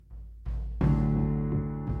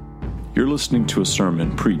You're listening to a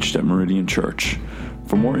sermon preached at Meridian Church.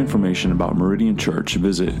 For more information about Meridian Church,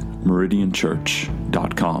 visit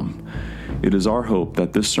meridianchurch.com. It is our hope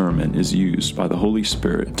that this sermon is used by the Holy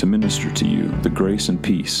Spirit to minister to you the grace and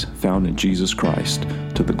peace found in Jesus Christ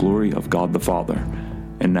to the glory of God the Father.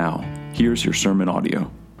 And now, here's your sermon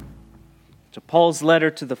audio. To Paul's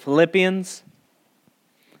letter to the Philippians.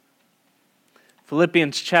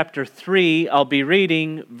 Philippians chapter 3, I'll be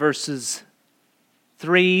reading verses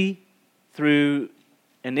 3 through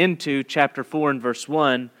and into chapter 4 and verse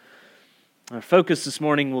 1. Our focus this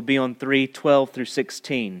morning will be on 3:12 through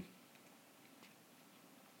 16.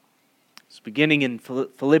 It's beginning in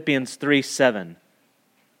Philippians 3:7.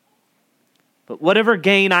 But whatever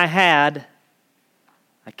gain I had,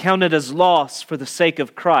 I counted as loss for the sake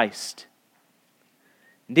of Christ.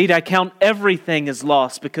 Indeed, I count everything as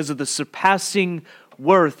loss because of the surpassing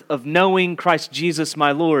worth of knowing Christ Jesus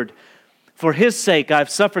my Lord. For His sake I have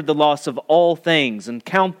suffered the loss of all things and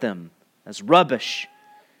count them as rubbish,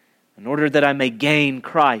 in order that I may gain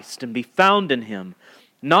Christ and be found in Him,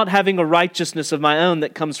 not having a righteousness of my own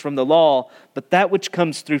that comes from the law, but that which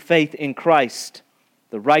comes through faith in Christ,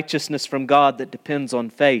 the righteousness from God that depends on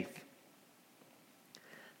faith,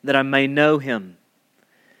 that I may know Him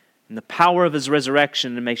in the power of His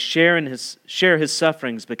resurrection and may share His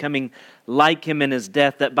sufferings, becoming like Him in His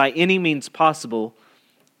death, that by any means possible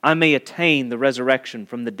I may attain the resurrection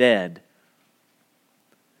from the dead.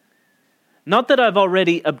 Not that I've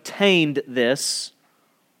already obtained this,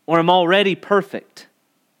 or am already perfect,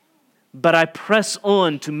 but I press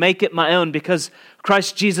on to make it my own, because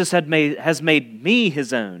Christ Jesus has made me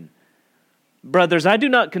His own. Brothers, I do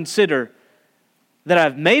not consider that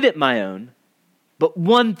I've made it my own, but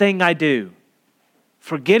one thing I do,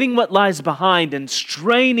 forgetting what lies behind and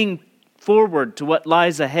straining forward to what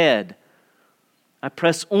lies ahead, I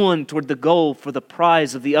press on toward the goal for the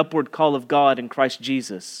prize of the upward call of God in Christ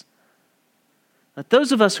Jesus. Let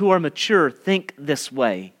those of us who are mature think this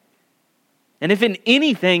way. And if in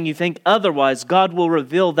anything you think otherwise, God will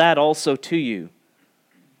reveal that also to you.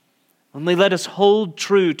 Only let us hold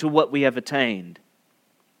true to what we have attained.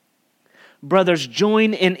 Brothers,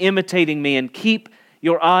 join in imitating me and keep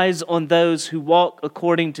your eyes on those who walk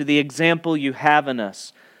according to the example you have in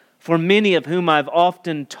us. For many of whom I've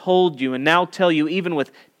often told you, and now tell you even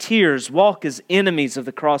with tears, walk as enemies of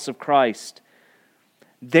the cross of Christ.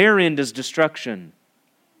 Their end is destruction.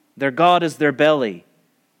 Their God is their belly.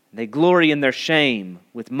 They glory in their shame,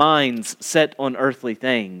 with minds set on earthly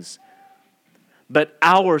things. But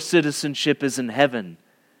our citizenship is in heaven,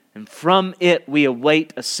 and from it we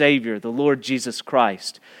await a Savior, the Lord Jesus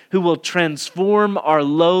Christ, who will transform our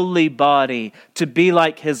lowly body to be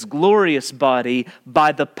like His glorious body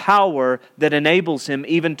by the power that enables Him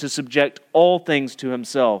even to subject all things to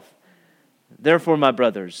Himself. Therefore, my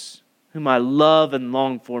brothers, whom I love and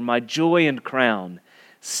long for, my joy and crown,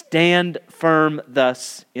 stand firm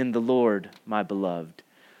thus in the Lord, my beloved.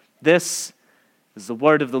 This is the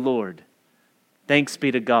word of the Lord. Thanks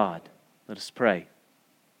be to God. Let us pray.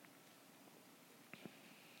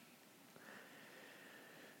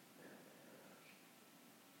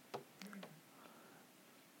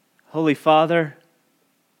 Holy Father,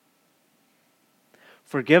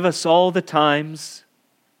 forgive us all the times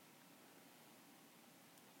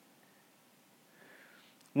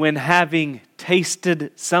when, having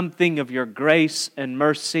tasted something of your grace and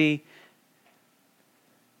mercy,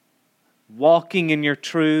 walking in your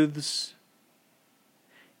truths,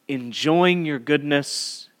 enjoying your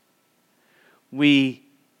goodness, we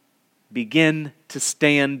begin to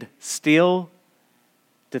stand still,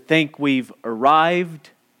 to think we've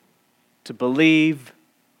arrived, to believe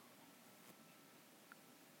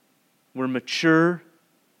we're mature,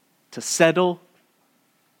 to settle.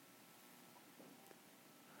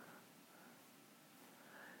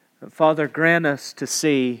 Father, grant us to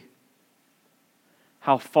see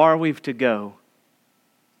how far we've to go,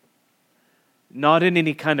 not in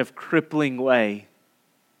any kind of crippling way,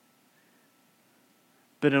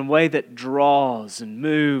 but in a way that draws and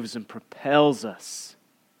moves and propels us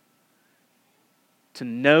to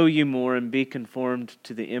know you more and be conformed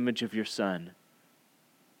to the image of your Son.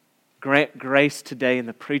 Grant grace today in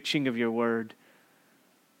the preaching of your word,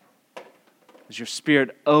 as your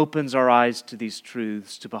Spirit opens our eyes to these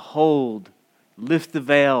truths, to behold, lift the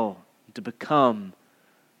veil, and to become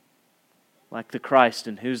like the Christ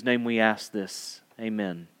in whose name we ask this.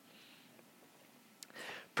 Amen.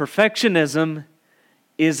 Perfectionism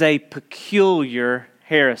is a peculiar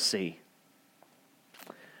heresy.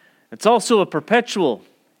 It's also a perpetual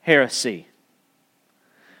heresy.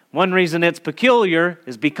 One reason it's peculiar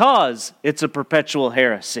is because it's a perpetual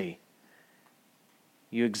heresy.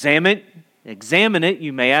 You examine it,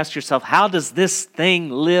 you may ask yourself, how does this thing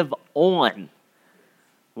live on?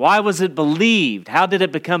 Why was it believed? How did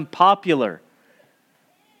it become popular?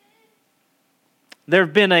 There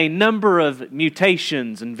have been a number of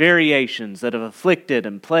mutations and variations that have afflicted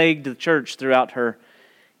and plagued the church throughout her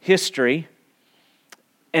history.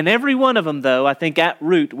 And every one of them, though, I think at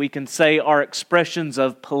root we can say are expressions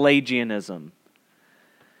of Pelagianism.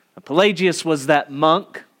 Now, Pelagius was that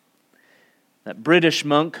monk, that British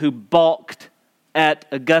monk who balked at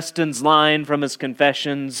Augustine's line from his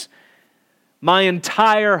Confessions, "My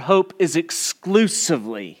entire hope is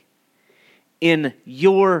exclusively in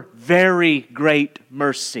your very great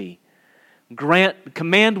mercy.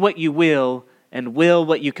 Command what you will and will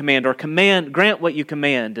what you command," or grant what you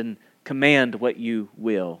command and command what you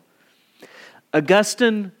will.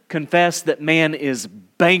 Augustine confessed that man is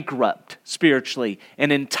bankrupt spiritually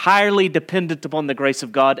and entirely dependent upon the grace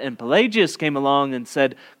of God. And Pelagius came along and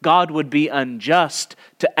said God would be unjust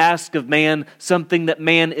to ask of man something that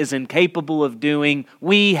man is incapable of doing.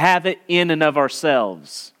 We have it in and of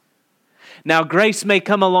ourselves. Now, grace may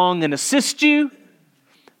come along and assist you,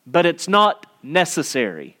 but it's not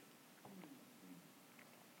necessary.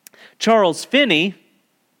 Charles Finney,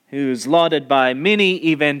 who's lauded by many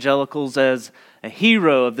evangelicals as a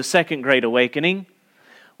hero of the Second Great Awakening,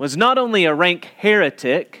 was not only a rank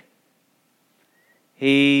heretic,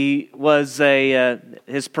 his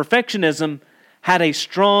perfectionism had a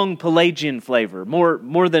strong Pelagian flavor,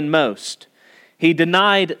 more than most. He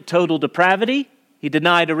denied total depravity, he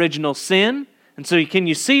denied original sin, and so can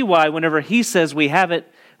you see why whenever he says we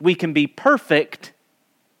can be perfect,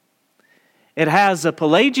 it has a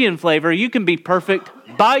Pelagian flavor. You can be perfect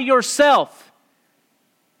by yourself.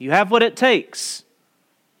 You have what it takes.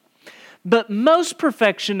 But most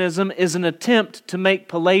perfectionism is an attempt to make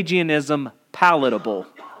Pelagianism palatable.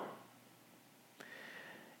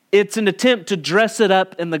 It's an attempt to dress it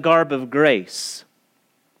up in the garb of grace.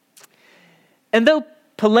 And though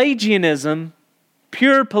Pelagianism,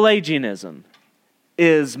 pure Pelagianism,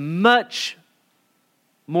 is much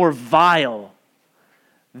more vile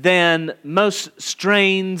than most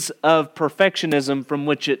strains of perfectionism from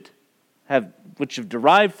which have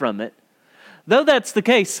derived from it. Though that's the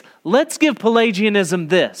case, let's give Pelagianism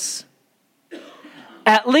this.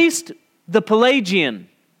 At least the Pelagian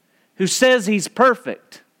who says he's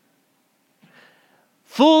perfect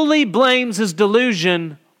fully blames his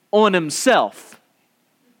delusion on himself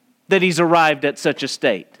that he's arrived at such a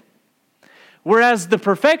state. Whereas the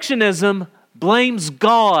perfectionism blames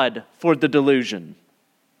God for the delusion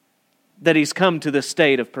that he's come to the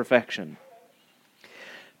state of perfection.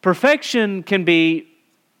 Perfection can be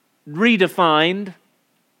redefined.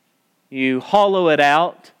 You hollow it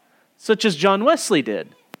out, such as John Wesley did.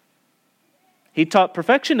 He taught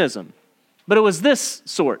perfectionism, but it was this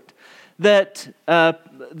sort, that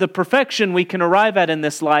the perfection we can arrive at in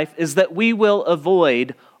this life is that we will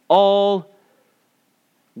avoid all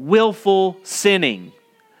willful sinning,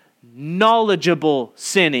 knowledgeable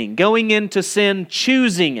sinning, going into sin,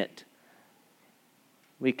 choosing it.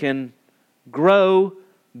 We can grow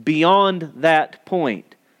beyond that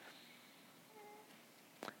point.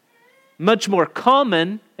 Much more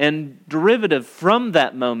common and derivative from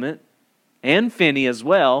that moment, and Finney as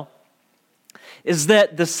well, is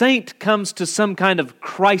that the saint comes to some kind of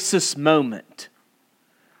crisis moment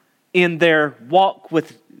in their walk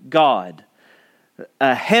with God.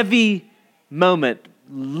 A heavy moment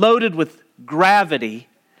loaded with gravity,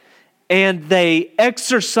 and they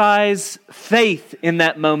exercise faith in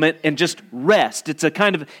that moment and just rest. It's a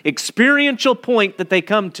kind of experiential point that they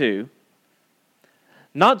come to.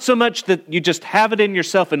 Not so much that you just have it in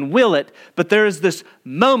yourself and will it, but there is this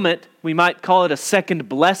moment, we might call it a second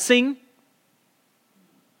blessing.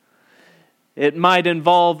 It might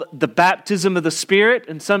involve the baptism of the Spirit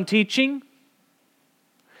in some teaching.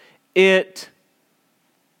 It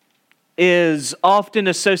is often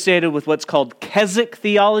associated with what's called Keswick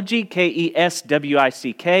theology,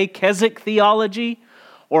 K-E-S-W-I-C-K, Keswick theology,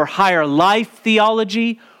 or higher life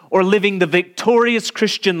theology, or living the victorious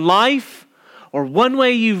Christian life. Or one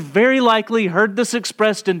way you've very likely heard this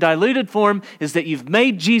expressed in diluted form is that you've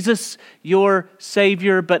made Jesus your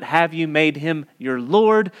Savior, but have you made Him your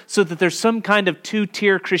Lord? So that there's some kind of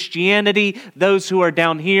two-tier Christianity, those who are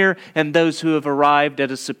down here and those who have arrived at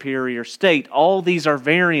a superior state. All these are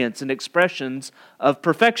variants and expressions of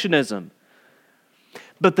perfectionism.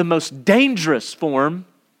 But the most dangerous form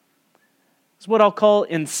is what I'll call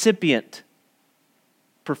incipient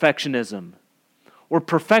perfectionism, or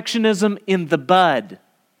perfectionism in the bud.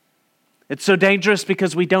 It's so dangerous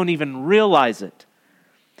because we don't even realize it.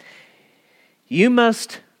 You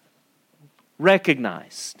must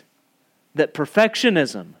recognized that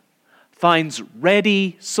perfectionism finds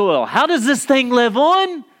ready soil. How does this thing live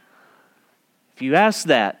on? If you ask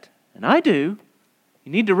that, and I do,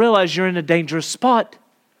 you need to realize you're in a dangerous spot,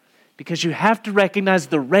 because you have to recognize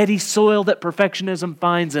the ready soil that perfectionism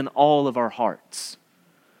finds in all of our hearts.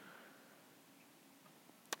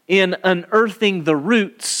 In unearthing the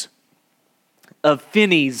roots of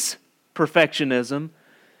Finney's perfectionism,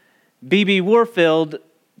 B.B. Warfield,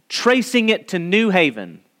 tracing it to New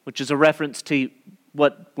Haven, which is a reference to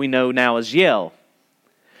what we know now as Yale,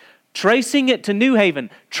 tracing it to New Haven,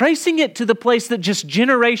 tracing it to the place that just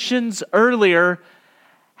generations earlier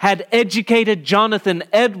had educated Jonathan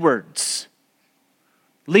Edwards,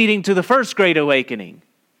 leading to the First Great Awakening.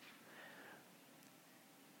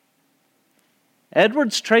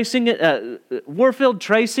 Warfield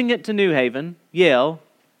tracing it to New Haven, Yale,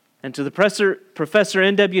 and to the Professor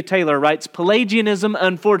N.W. Taylor writes, Pelagianism,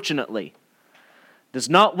 unfortunately, does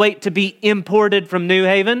not wait to be imported from New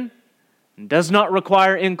Haven and does not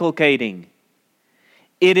require inculcating.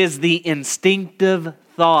 It is the instinctive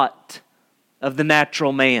thought of the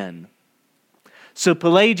natural man. So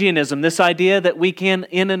Pelagianism, this idea that we can,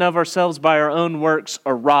 in and of ourselves by our own works,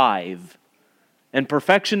 arrive, and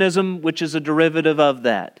perfectionism, which is a derivative of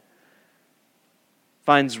that,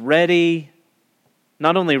 finds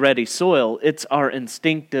not only ready soil, it's our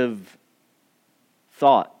instinctive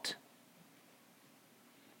thought.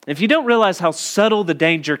 If you don't realize how subtle the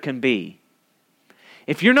danger can be,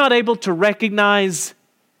 if you're not able to recognize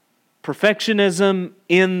perfectionism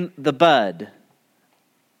in the bud,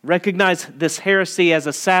 recognize this heresy as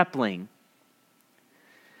a sapling,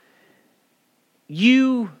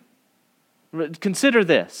 you consider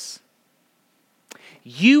this.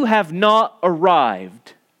 You have not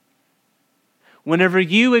arrived whenever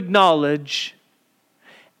you acknowledge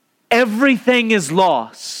everything is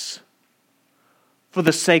loss for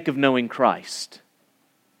the sake of knowing Christ.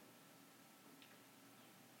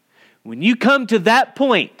 When you come to that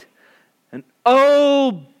point, and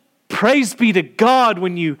praise be to God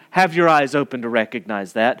when you have your eyes open to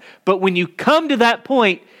recognize that, but when you come to that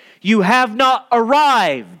point, you have not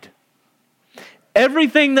arrived.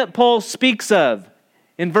 Everything that Paul speaks of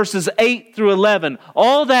in verses 8 through 11,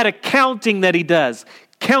 all that accounting that he does,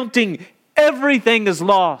 counting everything as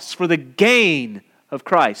loss for the gain of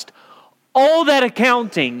Christ, all that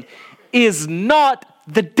accounting is not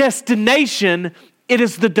the destination, it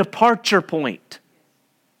is the departure point.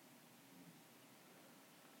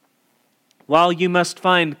 While you must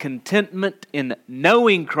find contentment in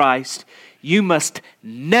knowing Christ, you must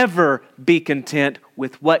never be content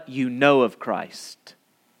with what you know of Christ.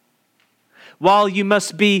 While you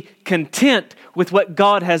must be content with what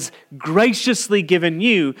God has graciously given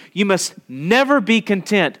you, you must never be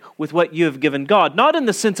content with what you have given God. Not in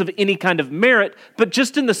the sense of any kind of merit, but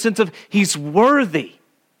just in the sense of He's worthy.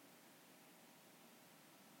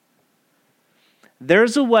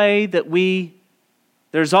 There's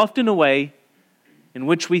often a way in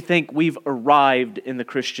which we think we've arrived in the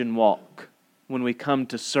Christian walk when we come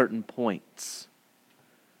to certain points.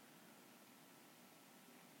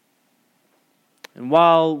 And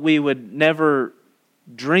while we would never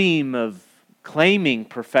dream of claiming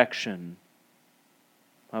perfection,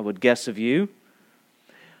 I would guess of you,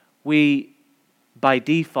 we, by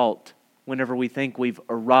default, whenever we think we've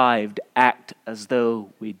arrived, act as though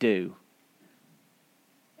we do.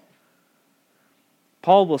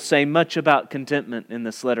 Paul will say much about contentment in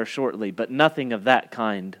this letter shortly, but nothing of that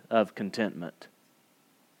kind of contentment.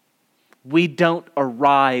 We don't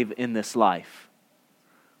arrive in this life.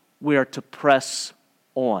 We are to press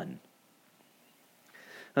on.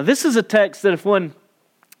 Now, this is a text that if one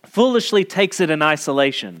foolishly takes it in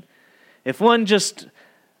isolation, if one just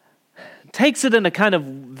takes it in a kind of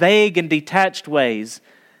vague and detached ways,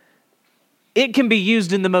 it can be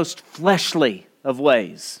used in the most fleshly of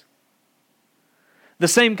ways. The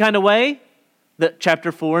same kind of way that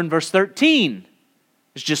chapter 4 and verse 13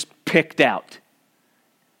 is just picked out.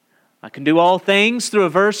 I can do all things through a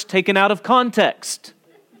verse taken out of context.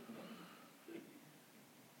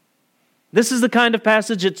 This is the kind of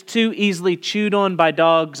passage that's too easily chewed on by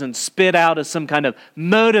dogs and spit out as some kind of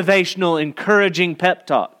motivational, encouraging pep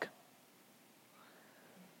talk.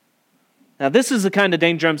 Now, this is the kind of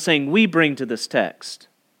danger I'm saying we bring to this text.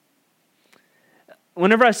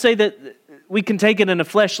 Whenever I say that we can take it in a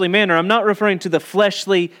fleshly manner, I'm not referring to the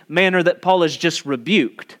fleshly manner that Paul has just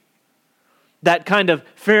rebuked. That kind of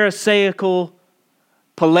Pharisaical,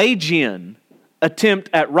 Pelagian attempt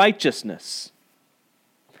at righteousness.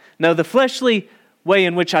 Now, the fleshly way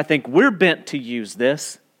in which I think we're bent to use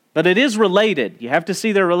this, but it is related. You have to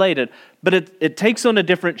see they're related, but it takes on a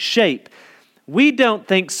different shape. we don't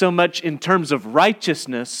think so much in terms of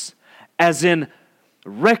righteousness as in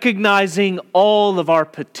recognizing all of our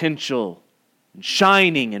potential,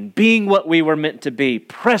 shining and being what we were meant to be,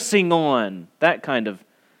 pressing on, that kind of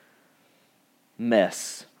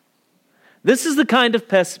mess. This is the kind of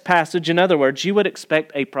passage, in other words, you would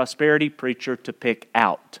expect a prosperity preacher to pick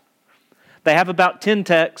out. They have about 10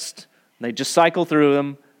 texts. They just cycle through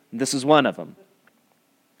them. This is one of them.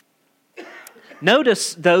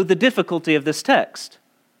 Notice, though, the difficulty of this text.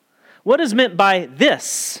 What is meant by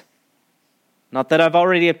this? Not that I've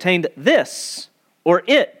already obtained this or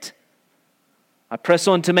it. I press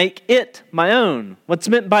on to make it my own. What's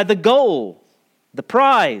meant by the goal, the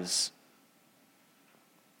prize?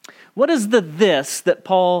 What is the this that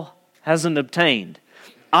Paul hasn't obtained?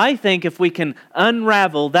 I think if we can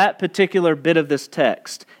unravel that particular bit of this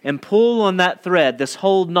text and pull on that thread, this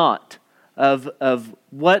whole knot of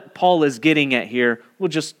what Paul is getting at here, we'll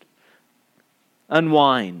just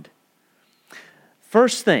unwind.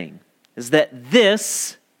 First thing is that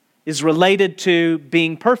this is related to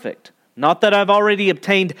being perfect. Not that I've already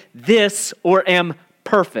obtained this or am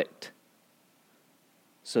perfect.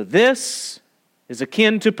 So this is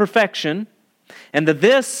akin to perfection, and the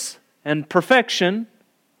this and perfection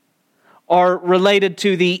are related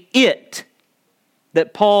to the it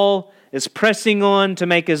that Paul is pressing on to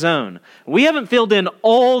make his own. We haven't filled in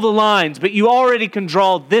all the lines, but you already can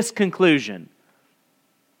draw this conclusion.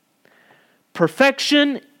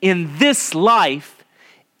 Perfection in this life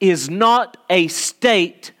is not a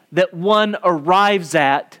state that one arrives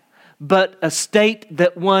at, but a state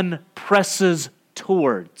that one presses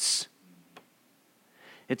towards.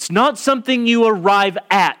 It's not something you arrive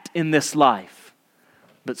at in this life,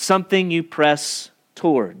 but something you press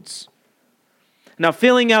towards. Now,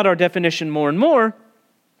 filling out our definition more and more,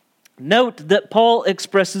 note that Paul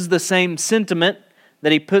expresses the same sentiment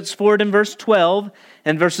that he puts forward in verse 12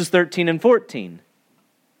 and verses 13 and 14.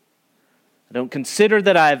 I don't consider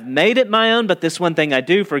that I have made it my own, but this one thing I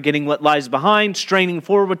do, forgetting what lies behind, straining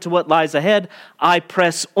forward to what lies ahead, I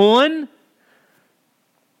press on.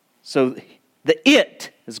 So the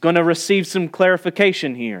it is going to receive some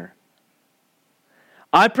clarification here.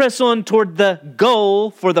 I press on toward the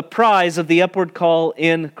goal for the prize of the upward call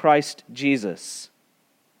in Christ Jesus.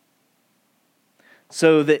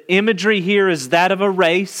 So the imagery here is that of a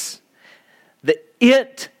race. The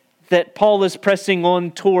it that Paul is pressing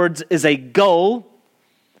on towards is a goal,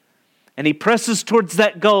 and he presses towards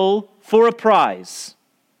that goal for a prize.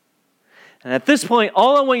 And at this point,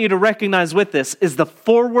 all I want you to recognize with this is the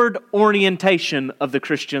forward orientation of the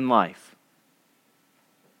Christian life.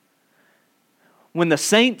 When the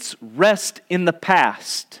saints rest in the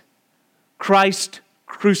past, Christ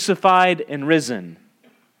crucified and risen,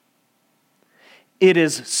 it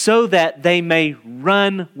is so that they may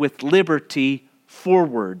run with liberty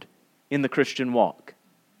forward in the Christian walk.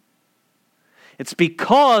 It's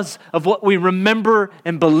because of what we remember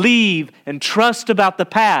and believe and trust about the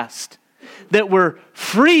past that we're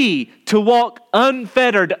free to walk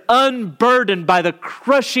unfettered, unburdened by the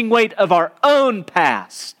crushing weight of our own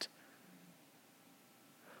past,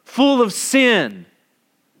 full of sin.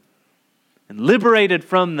 And liberated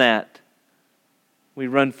from that, we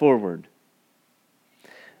run forward.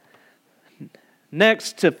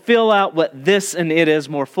 Next, to fill out what this and it is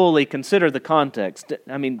more fully, consider the context.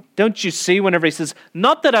 I mean, don't you see whenever he says,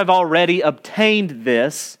 not that I've already obtained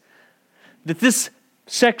this, that this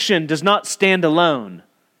section does not stand alone.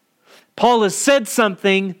 Paul has said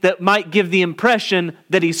something that might give the impression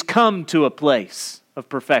that he's come to a place of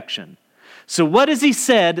perfection. So what has he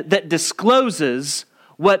said that discloses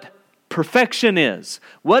what perfection is?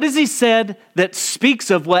 What has he said that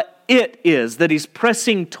speaks of what it is that he's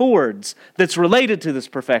pressing towards that's related to this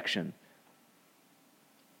perfection?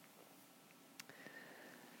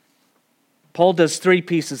 Paul does 3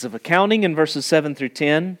 pieces of accounting in verses 7 through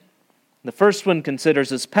 10. The first one considers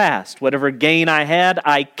his past. Whatever gain I had,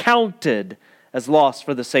 I counted as loss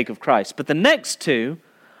for the sake of Christ. But the next 2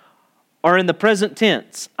 are in the present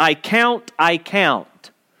tense. I count.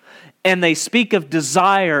 And they speak of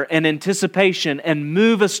desire and anticipation and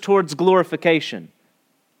move us towards glorification.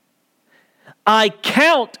 I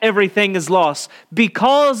count everything as loss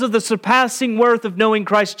because of the surpassing worth of knowing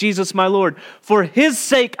Christ Jesus my Lord. For His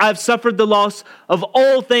sake I've suffered the loss of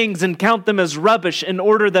all things and count them as rubbish in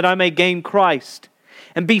order that I may gain Christ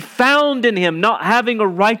and be found in Him, not having a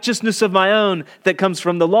righteousness of my own that comes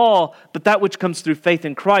from the law, but that which comes through faith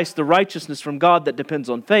in Christ, the righteousness from God that depends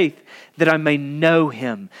on faith, that I may know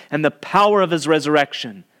Him and the power of His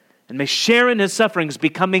resurrection, and may share in His sufferings,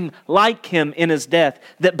 becoming like Him in His death,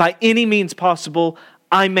 that by any means possible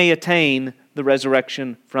I may attain the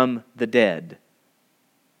resurrection from the dead.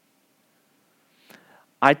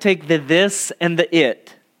 I take the this and the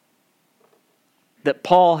it that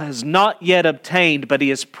Paul has not yet obtained, but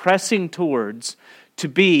he is pressing towards, to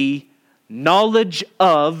be knowledge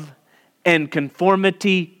of and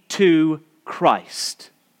conformity to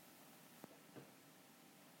Christ.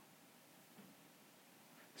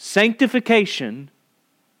 Sanctification,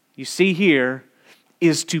 you see here,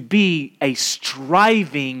 is to be a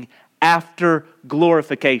striving after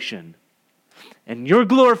glorification. And your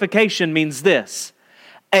glorification means this: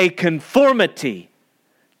 a conformity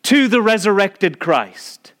to the resurrected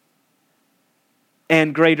Christ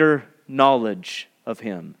and greater knowledge of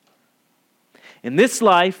Him. In this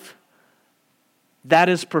life, that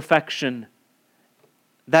is perfection.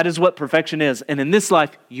 That is what perfection is. And in this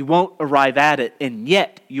life, you won't arrive at it, and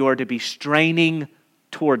yet you are to be straining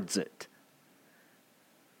towards it.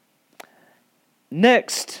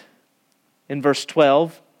 Next, in verse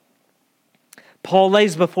 12, Paul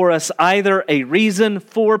lays before us either a reason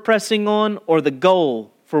for pressing on or the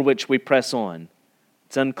goal for which we press on.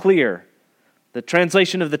 It's unclear. The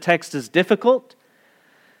translation of the text is difficult.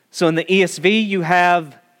 So in the ESV, you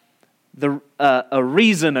have a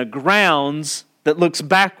reason, a grounds that looks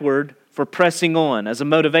backward for pressing on as a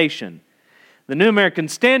motivation. The New American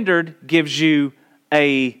Standard gives you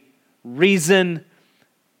a reason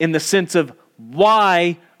in the sense of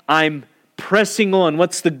why I'm pressing on.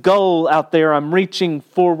 What's the goal out there I'm reaching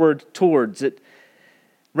forward towards it?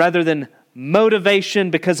 Rather than motivation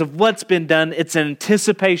because of what's been done, it's an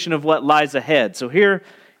anticipation of what lies ahead. So here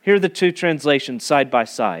are the two translations side by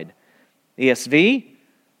side. ESV,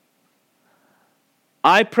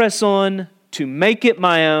 I press on to make it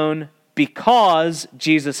my own because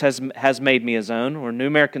Jesus has made me His own. Or New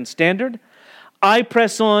American Standard, I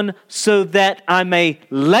press on so that I may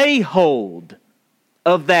lay hold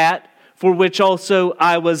of that for which also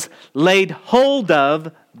I was laid hold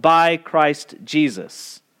of by Christ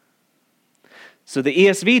Jesus. So the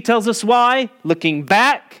ESV tells us why, looking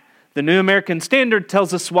back. The New American Standard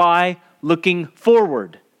tells us why, looking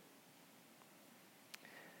forward.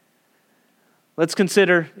 Let's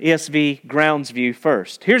consider ESV grounds view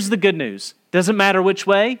first. Here's the good news. Doesn't matter which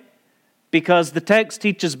way, because the text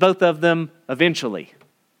teaches both of them eventually.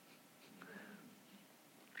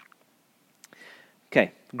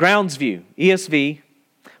 Okay, grounds view, ESV.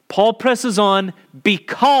 Paul presses on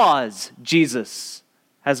because Jesus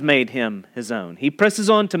has made him his own. He presses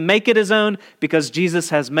on to make it his own because Jesus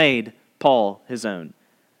has made Paul his own.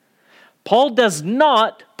 Paul does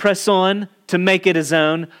not press on to make it his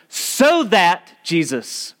own so that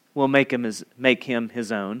Jesus will make him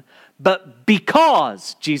his own, but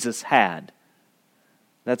because Jesus had.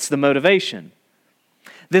 That's the motivation.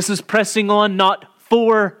 This is pressing on not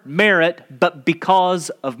for merit, but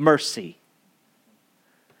because of mercy.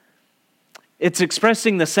 It's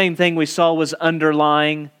expressing the same thing we saw was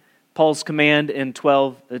underlying Paul's command in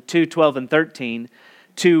 2:12 and 13,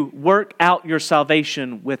 to work out your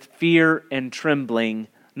salvation with fear and trembling.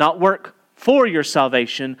 Not work for your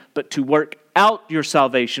salvation, but to work out your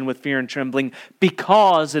salvation with fear and trembling,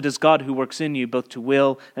 because it is God who works in you both to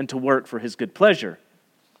will and to work for His good pleasure.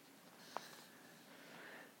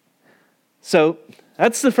 So,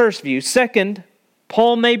 that's the first view. Second,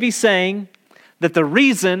 Paul may be saying that the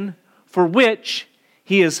reason for which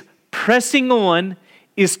he is pressing on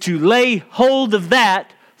is to lay hold of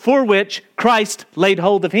that for which Christ laid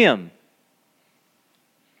hold of him.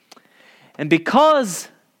 And because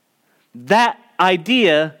that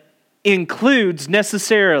idea includes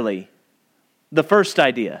necessarily the first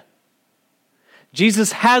idea,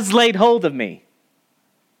 Jesus has laid hold of me.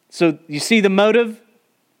 So you see the motive,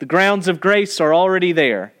 the grounds of grace are already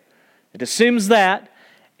there. It assumes that.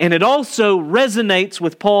 And it also resonates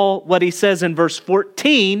with Paul, what he says in verse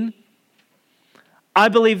 14. I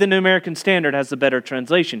believe the New American Standard has a better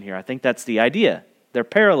translation here. I think that's the idea. They're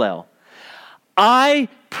parallel. I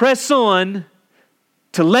press on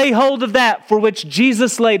to lay hold of that for which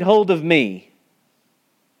Jesus laid hold of me.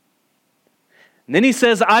 And then he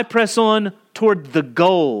says, I press on toward the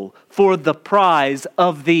goal for the prize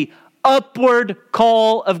of the upward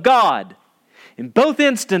call of God. In both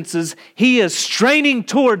instances, he is straining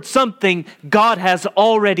toward something God has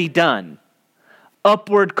already done.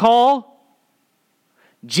 Upward call,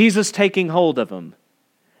 Jesus taking hold of him.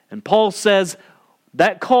 And Paul says,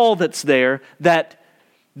 that call that's there, that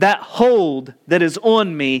hold that is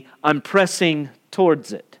on me, I'm pressing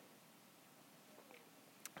towards it.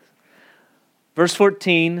 Verse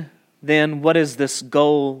 14, then, what is this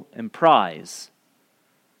goal and prize?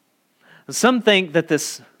 Some think that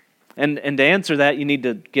this, and to answer that, you need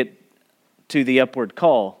to get to the upward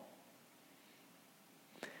call.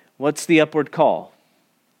 What's the upward call?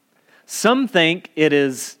 Some think it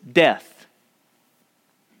is death.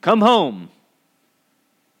 Come home.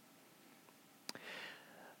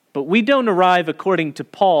 But we don't arrive, according to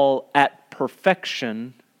Paul, at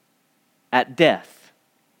perfection at death.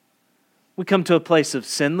 We come to a place of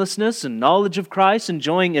sinlessness and knowledge of Christ,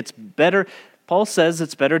 enjoying it's better. Paul says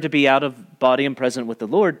it's better to be out of body and present with the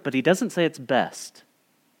Lord, but he doesn't say it's best.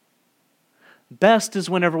 Best is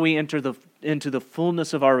whenever we enter into the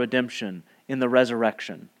fullness of our redemption in the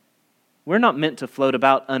resurrection. We're not meant to float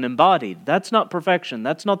about unembodied. That's not perfection.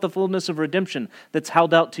 That's not the fullness of redemption that's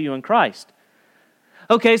held out to you in Christ.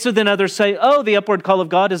 Okay, so then others say, oh, the upward call of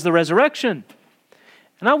God is the resurrection.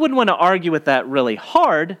 And I wouldn't want to argue with that really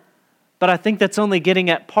hard, but I think that's only getting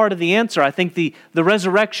at part of the answer. I think the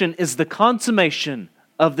resurrection is the consummation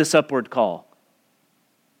of this upward call.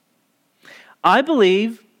 I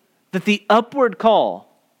believe that the upward call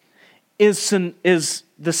is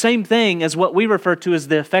the same thing as what we refer to as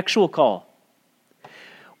the effectual call.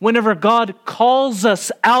 Whenever God calls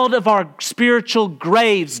us out of our spiritual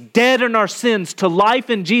graves, dead in our sins, to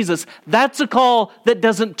life in Jesus, that's a call that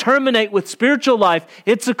doesn't terminate with spiritual life.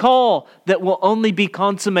 It's a call that will only be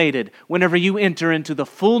consummated whenever you enter into the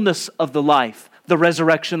fullness of the life, the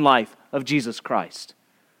resurrection life of Jesus Christ.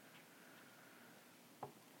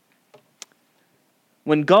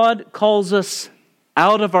 When God calls us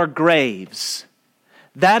out of our graves,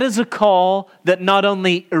 that is a call that not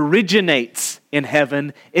only originates in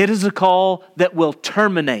heaven, it is a call that will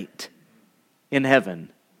terminate in heaven.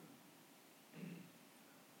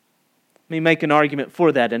 Let me make an argument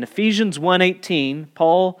for that. In Ephesians 1:18,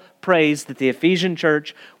 Paul prays that the Ephesian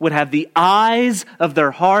church would have the eyes of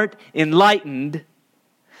their heart enlightened,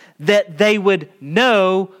 that they would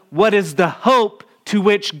know what is the hope to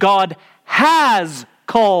which God has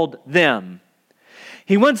called them.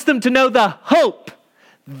 He wants them to know the hope.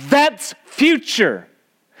 That's future.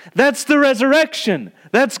 That's the resurrection.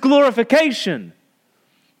 That's glorification.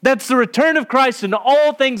 That's the return of Christ and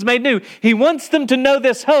all things made new. He wants them to know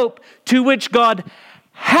this hope to which God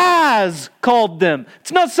has called them.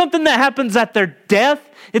 It's not something that happens at their death.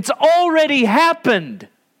 It's already happened.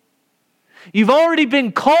 You've already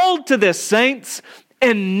been called to this, saints,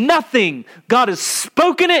 and nothing. God has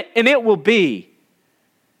spoken it and it will be.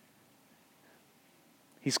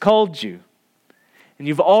 He's called you. And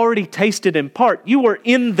you've already tasted in part. You were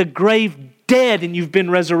in the grave dead and you've been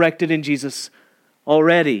resurrected in Jesus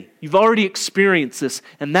already. You've already experienced this,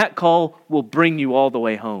 and that call will bring you all the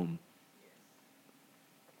way home.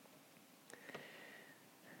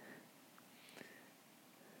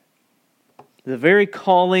 The very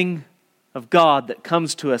calling of God that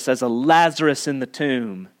comes to us as a Lazarus in the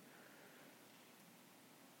tomb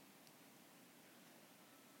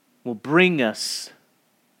will bring us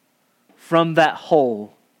from that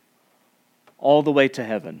hole all the way to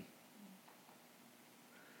heaven.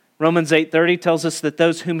 Romans 8:30 tells us that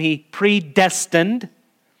those whom He predestined,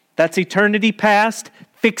 that's eternity past,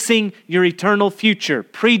 fixing your eternal future,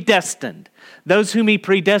 predestined. Those whom He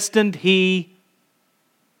predestined, He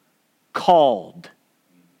called.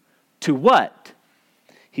 To what?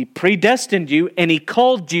 He predestined you and He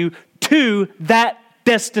called you to that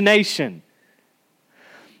destination.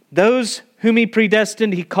 Those whom He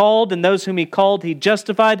predestined, He called, and those whom He called, He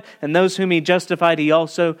justified, and those whom He justified, He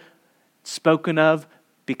also spoken of,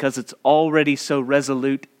 because it's already so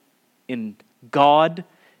resolute in God.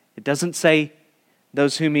 It doesn't say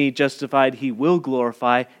those whom He justified, He will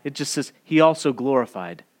glorify. It just says He also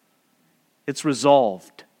glorified. It's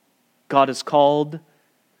resolved. God is called.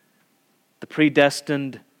 The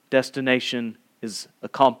predestined destination is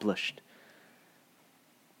accomplished.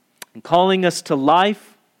 In calling us to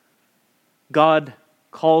life, God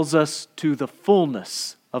calls us to the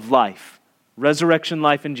fullness of life. Resurrection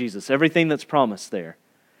life in Jesus. Everything that's promised there.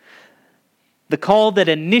 The call that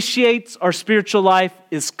initiates our spiritual life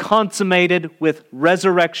is consummated with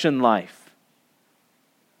resurrection life.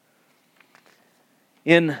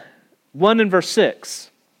 In 1 and verse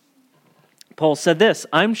 6, Paul said this,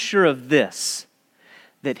 I'm sure of this,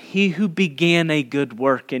 that He who began a good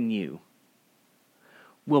work in you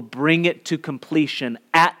will bring it to completion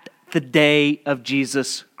at the day of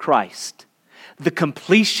Jesus Christ. The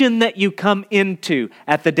completion that you come into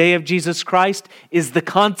at the day of Jesus Christ is the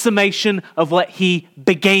consummation of what He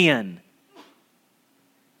began.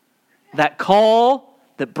 That call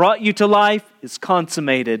that brought you to life is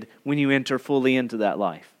consummated when you enter fully into that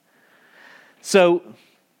life. So,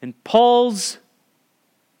 in Paul's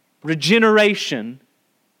regeneration,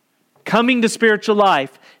 coming to spiritual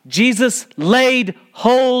life, Jesus laid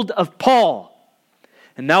hold of Paul.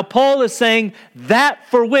 And now Paul is saying, that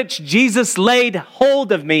for which Jesus laid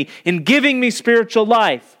hold of me in giving me spiritual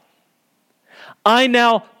life, I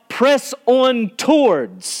now press on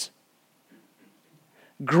towards,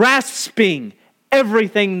 grasping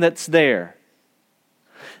everything that's there.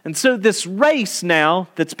 And so this race now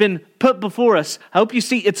that's been put before us, I hope you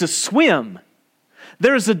see it's a swim.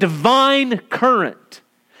 There's a divine current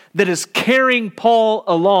that is carrying Paul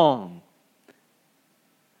along.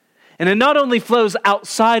 And it not only flows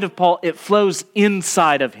outside of Paul, it flows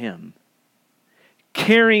inside of him,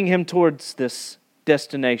 carrying him towards this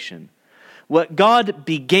destination. What God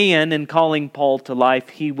began in calling Paul to life,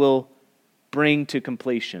 He will bring to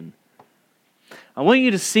completion. I want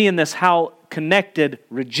you to see in this how connected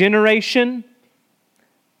regeneration,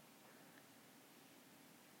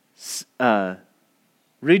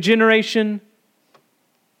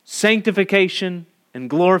 sanctification, and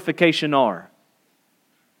glorification are.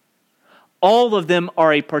 All of them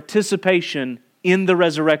are a participation in the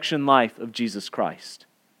resurrection life of Jesus Christ.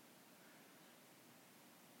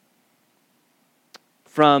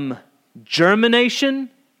 From germination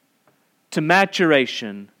to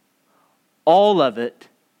maturation, all of it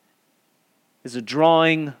is a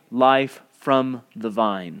drawing life from the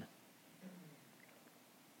vine.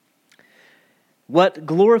 What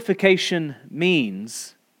glorification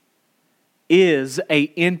means is a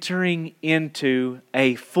entering into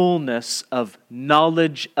a fullness of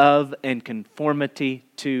knowledge of and conformity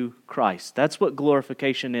to Christ. That's what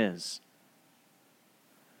glorification is.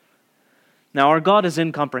 Now, our God is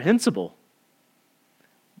incomprehensible.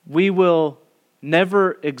 We will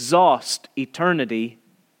never exhaust eternity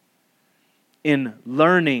in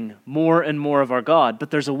learning more and more of our God,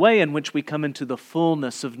 but there's a way in which we come into the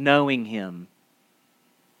fullness of knowing Him,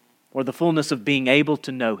 or the fullness of being able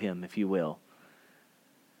to know Him, if you will,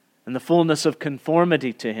 and the fullness of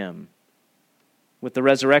conformity to Him with the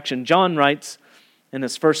resurrection. John writes in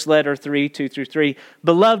his first letter, 3:2-3,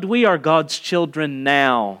 "Beloved, we are God's children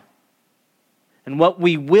now, and what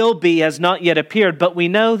we will be has not yet appeared, but we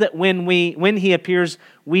know that when He appears,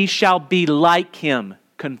 we shall be like Him."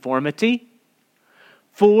 Conformity.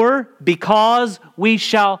 For because we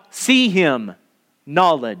shall see Him,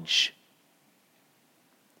 knowledge,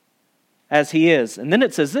 as He is. And then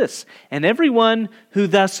it says this, "And everyone who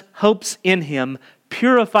thus hopes in Him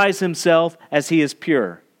purifies himself as He is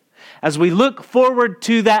pure." As we look forward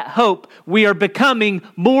to that hope, we are becoming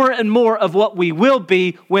more and more of what we will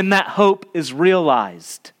be when that hope is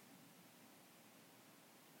realized.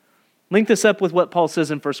 Link this up with what Paul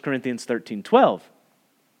says in 1 Corinthians 13:12.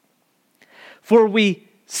 "For we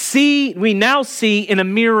now see in a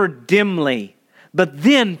mirror dimly, but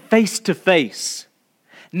then face to face.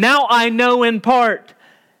 Now I know in part,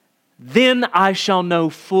 then I shall know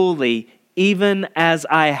fully, even as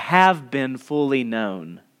I have been fully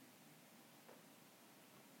known."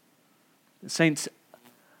 Saints,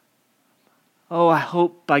 I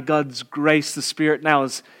hope by God's grace the Spirit now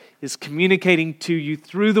is communicating to you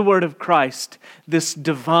through the Word of Christ this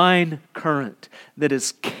divine current that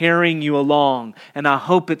is carrying you along. And I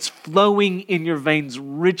hope it's flowing in your veins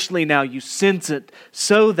richly now. You sense it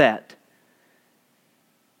so that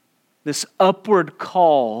this upward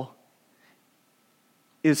call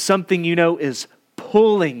is something you know is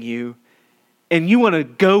pulling you, and you want to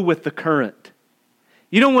go with the current.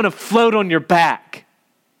 You don't want to float on your back.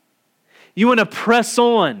 You want to press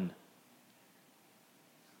on.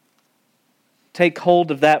 Take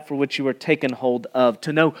hold of that for which you were taken hold of,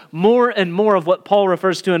 to know more and more of what Paul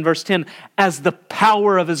refers to in verse 10 as the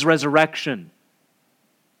power of His resurrection.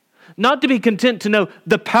 Not to be content to know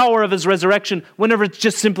the power of His resurrection whenever it's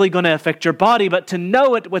just simply going to affect your body, but to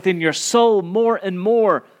know it within your soul more and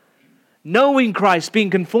more. Knowing Christ,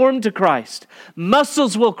 being conformed to Christ.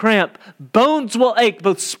 Muscles will cramp, bones will ache,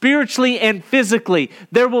 both spiritually and physically.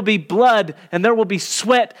 There will be blood, and there will be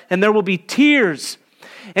sweat, and there will be tears.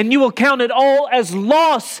 And you will count it all as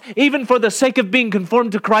loss, even for the sake of being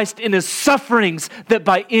conformed to Christ in His sufferings, that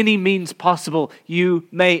by any means possible you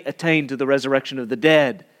may attain to the resurrection of the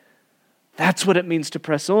dead. That's what it means to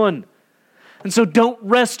press on. And so don't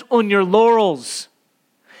rest on your laurels.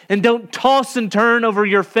 And don't toss and turn over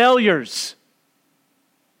your failures.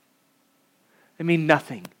 They mean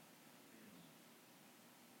nothing.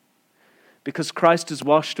 Because Christ has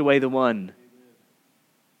washed away the one.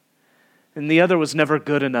 And the other was never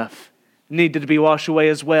good enough. It needed to be washed away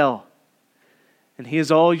as well. And He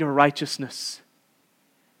is all your righteousness.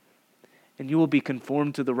 And you will be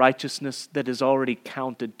conformed to the righteousness that is already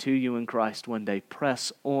counted to you in Christ one day.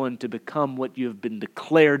 Press on to become what you have been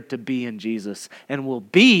declared to be in Jesus, and will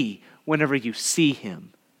be whenever you see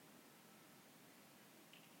Him.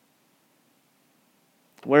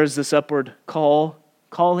 Where is this upward call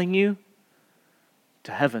calling you?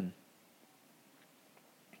 To heaven.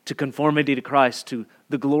 to conformity to Christ, to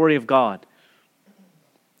the glory of God.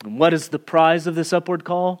 And what is the prize of this upward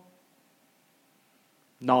call?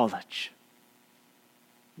 Knowledge.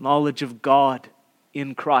 Knowledge of God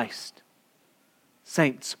in Christ.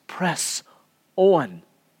 Saints, press on.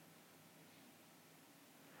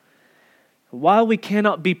 While we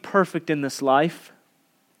cannot be perfect in this life,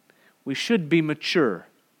 we should be mature.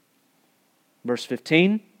 Verse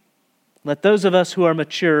 15, let those of us who are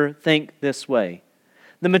mature think this way.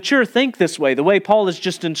 The mature think this way, the way Paul has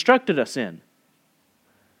just instructed us in.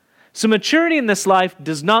 So maturity in this life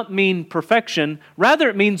does not mean perfection. Rather,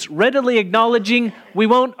 it means readily acknowledging we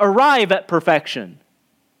won't arrive at perfection.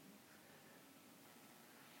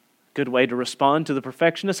 Good way to respond to the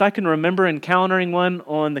perfectionist. I can remember encountering one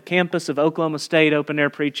on the campus of Oklahoma State, open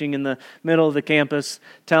air preaching in the middle of the campus,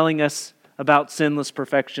 telling us about sinless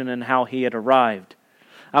perfection and how he had arrived.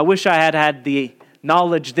 I wish I had had the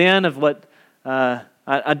knowledge then of what,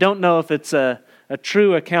 I don't know if it's a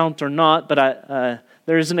true account or not, but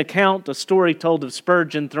there is an account, a story told of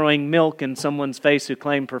Spurgeon throwing milk in someone's face who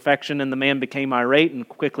claimed perfection, and the man became irate and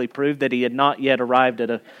quickly proved that he had not yet arrived at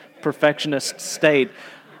a perfectionist state.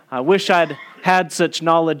 I wish I'd had such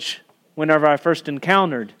knowledge whenever I first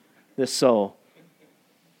encountered this soul.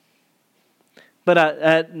 But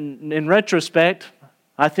in retrospect,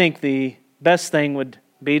 I think the best thing would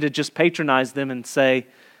be to just patronize them and say,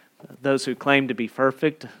 those who claim to be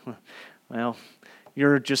perfect, well,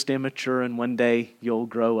 you're just immature and one day you'll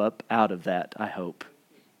grow up out of that, I hope.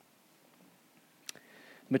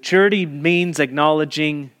 Maturity means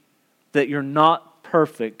acknowledging that you're not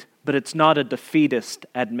perfect, but it's not a defeatist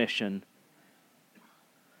admission.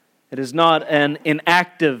 It is not an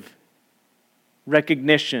inactive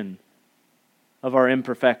recognition of our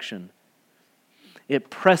imperfection. It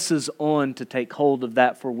presses on to take hold of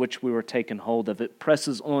that for which we were taken hold of. It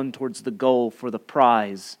presses on towards the goal for the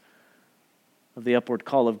prize of the upward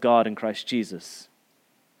call of God in Christ Jesus.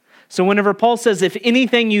 So whenever Paul says, if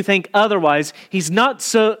anything you think otherwise, he's not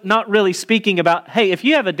really speaking about, hey, if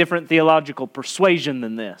you have a different theological persuasion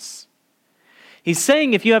than this. He's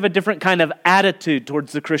saying if you have a different kind of attitude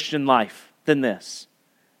towards the Christian life than this.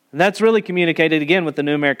 And that's really communicated again with the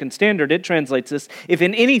New American Standard. It translates this, if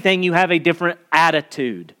in anything you have a different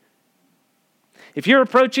attitude. If you're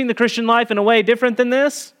approaching the Christian life in a way different than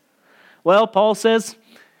this, well, Paul says,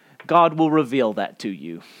 God will reveal that to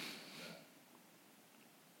you.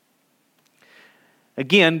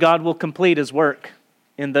 Again, God will complete His work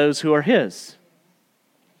in those who are His.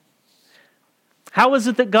 How is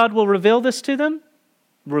it that God will reveal this to them?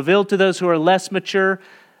 Reveal to those who are less mature.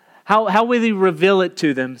 How will He reveal it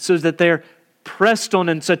to them so that they're pressed on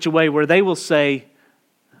in such a way where they will say,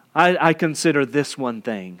 I consider this one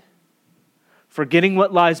thing, forgetting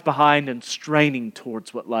what lies behind and straining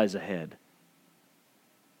towards what lies ahead.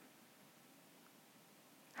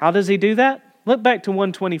 How does He do that? Look back to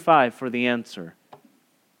 125 for the answer.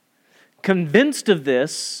 Convinced of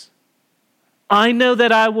this, I know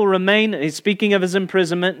that I will remain, he's speaking of his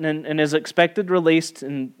imprisonment and his expected release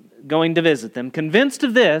and going to visit them. Convinced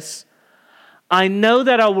of this, I know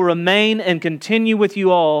that I will remain and continue with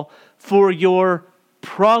you all for your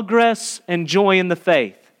progress and joy in the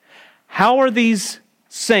faith. How are these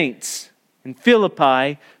saints in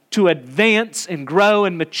Philippi to advance and grow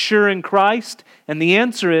and mature in Christ? And the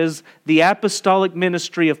answer is the apostolic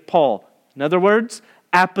ministry of Paul. In other words,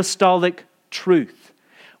 apostolic truth.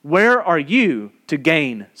 Where are you to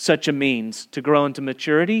gain such a means to grow into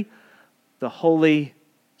maturity? The holy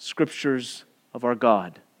scriptures of our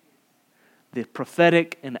God. The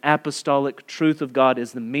prophetic and apostolic truth of God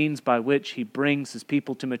is the means by which He brings His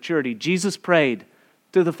people to maturity. Jesus prayed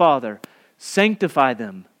to the Father, sanctify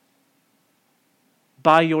them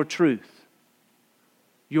by your truth.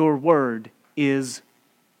 Your word is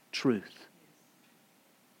truth.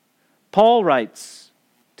 Paul writes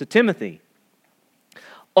to Timothy,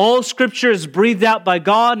 all Scripture is breathed out by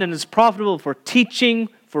God and is profitable for teaching,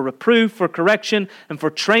 for reproof, for correction, and for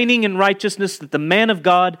training in righteousness, that the man of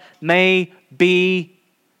God may be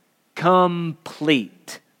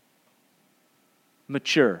complete,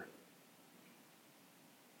 mature,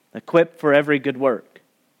 equipped for every good work.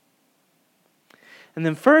 And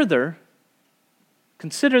then further,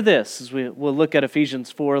 consider this as we'll look at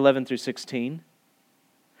Ephesians 4:11 through 16.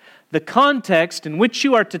 The context in which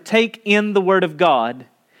you are to take in the Word of God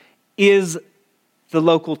is the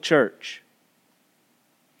local church.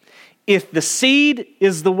 If the seed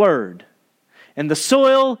is the Word, and the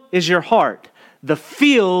soil is your heart, the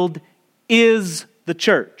field is the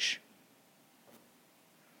church.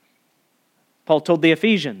 Paul told the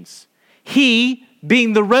Ephesians, He,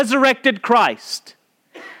 being the resurrected Christ,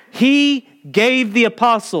 He gave the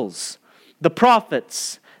apostles, the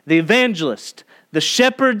prophets, the evangelists, the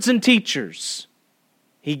shepherds and teachers.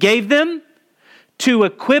 He gave them to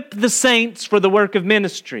equip the saints for the work of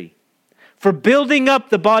ministry, for building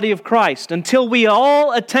up the body of Christ until we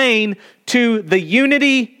all attain to the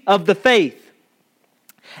unity of the faith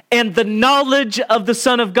and the knowledge of the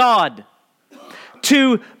Son of God,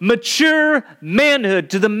 to mature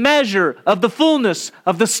manhood, to the measure of the fullness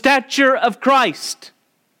of the stature of Christ,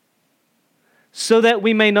 so that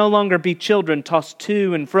we may no longer be children tossed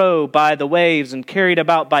to and fro by the waves and carried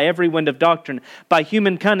about by every wind of doctrine, by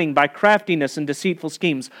human cunning, by craftiness and deceitful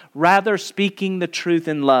schemes, rather speaking the truth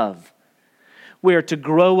in love. We are to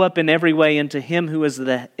grow up in every way into Him who is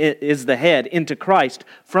the head, into Christ,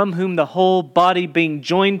 from whom the whole body being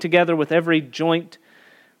joined together with every joint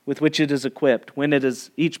with which it is equipped, when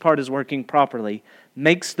each part is working properly,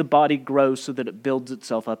 makes the body grow so that it builds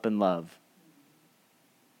itself up in love.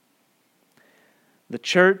 The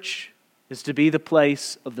church is to be the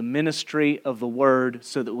place of the ministry of the Word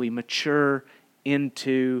so that we mature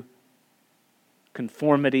into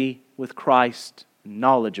conformity with Christ,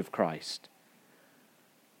 knowledge of Christ.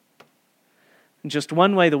 And just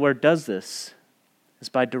one way the Word does this is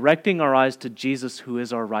by directing our eyes to Jesus, who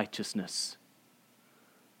is our righteousness.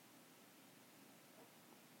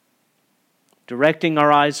 Directing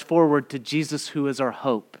our eyes forward to Jesus, who is our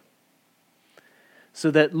hope. So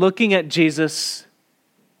that looking at Jesus,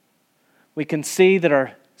 we can see that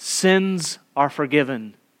our sins are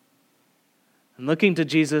forgiven. And looking to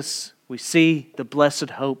Jesus, we see the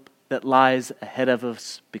blessed hope that lies ahead of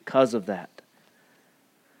us because of that.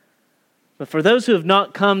 But for those who have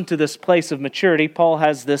not come to this place of maturity, Paul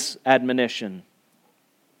has this admonition.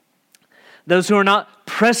 Those who are not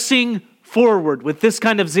pressing forward with this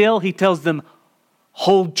kind of zeal, he tells them,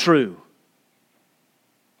 hold true.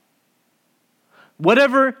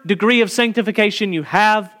 Whatever degree of sanctification you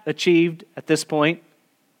have achieved at this point,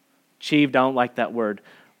 achieved, I don't like that word.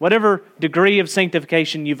 Whatever degree of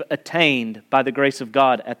sanctification you've attained by the grace of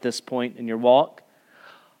God at this point in your walk,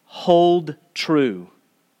 hold true.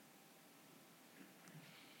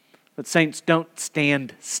 But saints, don't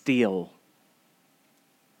stand still.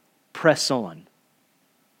 Press on.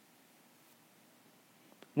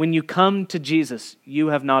 When you come to Jesus, you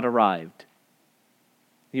have not arrived.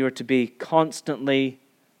 You are to be constantly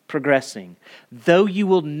progressing. Though you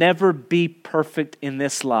will never be perfect in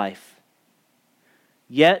this life,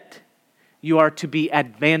 yet you are to be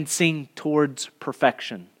advancing towards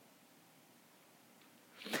perfection.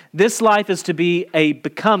 This life is to be a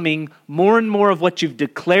becoming more and more of what you've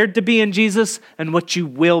declared to be in Jesus and what you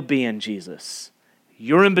will be in Jesus.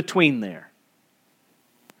 You're in between there.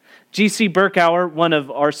 G.C. Berkauer, one of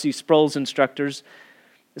R.C. Sproul's instructors,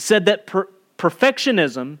 said that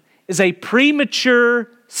perfectionism is a premature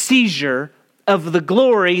seizure of the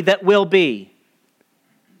glory that will be.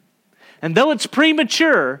 And though it's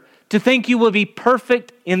premature to think you will be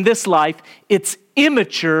perfect in this life, it's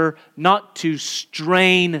immature not to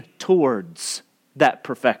strain towards that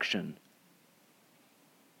perfection.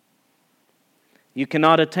 You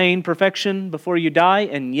cannot attain perfection before you die,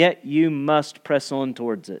 and yet you must press on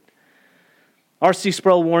towards it. R.C.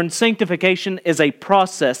 Sproul warned, sanctification is a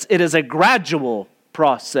process. It is a gradual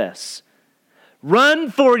process. Run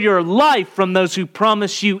for your life from those who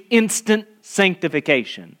promise you instant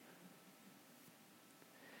sanctification.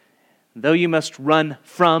 Though you must run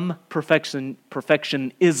from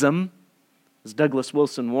perfectionism, as Douglas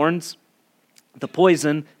Wilson warns, the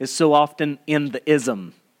poison is so often in the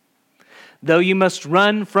ism. Though you must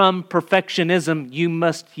run from perfectionism, you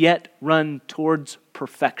must yet run towards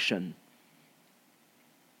perfection.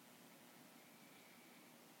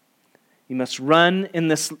 You must run in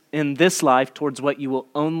this life towards what you will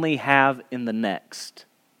only have in the next.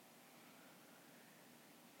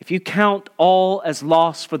 If you count all as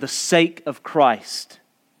loss for the sake of Christ,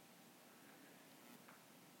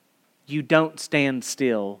 you don't stand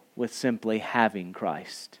still with simply having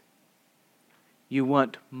Christ. You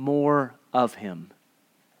want more of Him.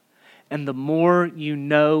 And the more you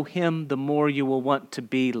know Him, the more you will want to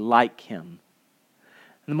be like Him.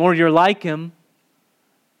 And the more you're like Him,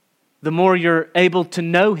 the more you're able to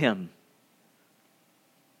know Him.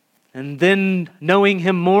 And then knowing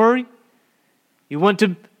Him more, you want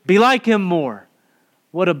to be like Him more.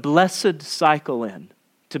 What a blessed cycle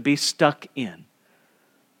to be stuck in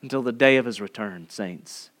until the day of His return,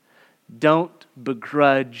 saints. Don't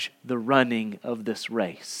begrudge the running of this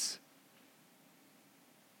race.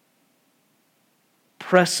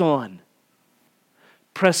 Press on.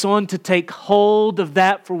 Press on to take hold of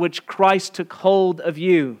that for which Christ took hold of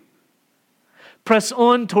you. Press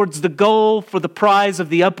on towards the goal for the prize of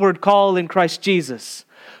the upward call in Christ Jesus.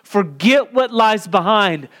 Forget what lies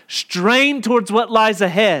behind. Strain towards what lies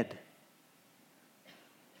ahead.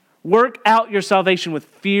 Work out your salvation with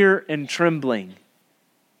fear and trembling,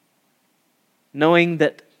 knowing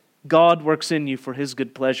that God works in you for His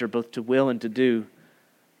good pleasure, both to will and to do.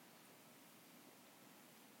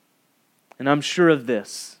 And I'm sure of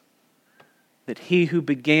this, that He who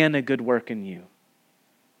began a good work in you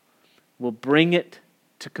will bring it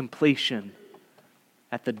to completion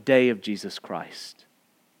at the day of Jesus Christ.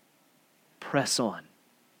 Press on.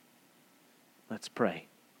 Let's pray.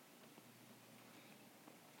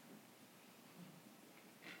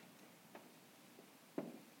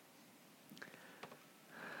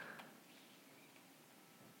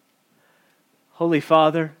 Holy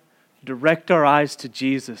Father, direct our eyes to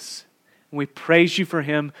Jesus. And we praise you for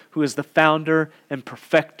Him who is the founder and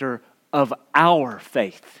perfecter of our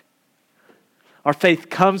faith. Our faith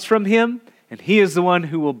comes from Him, and He is the one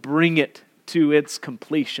who will bring it to its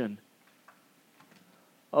completion.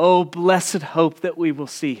 Oh, blessed hope that we will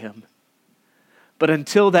see Him. But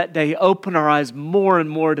until that day, open our eyes more and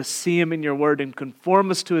more to see Him in your word and conform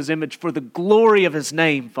us to His image for the glory of His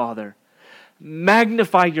name, Father.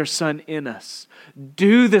 Magnify your Son in us.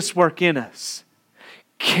 Do this work in us.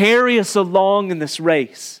 Carry us along in this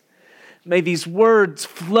race. May these words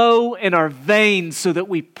flow in our veins so that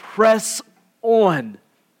we press on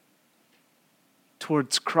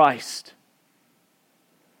towards Christ.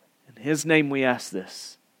 In His name we ask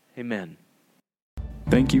this. Amen.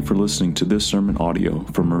 Thank you for listening to this sermon audio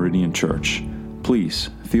from Meridian Church. Please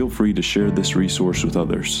feel free to share this resource with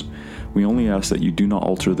others. We only ask that you do not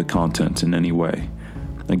alter the content in any way.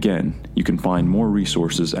 Again, you can find more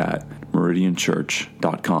resources at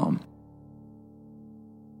meridianchurch.com.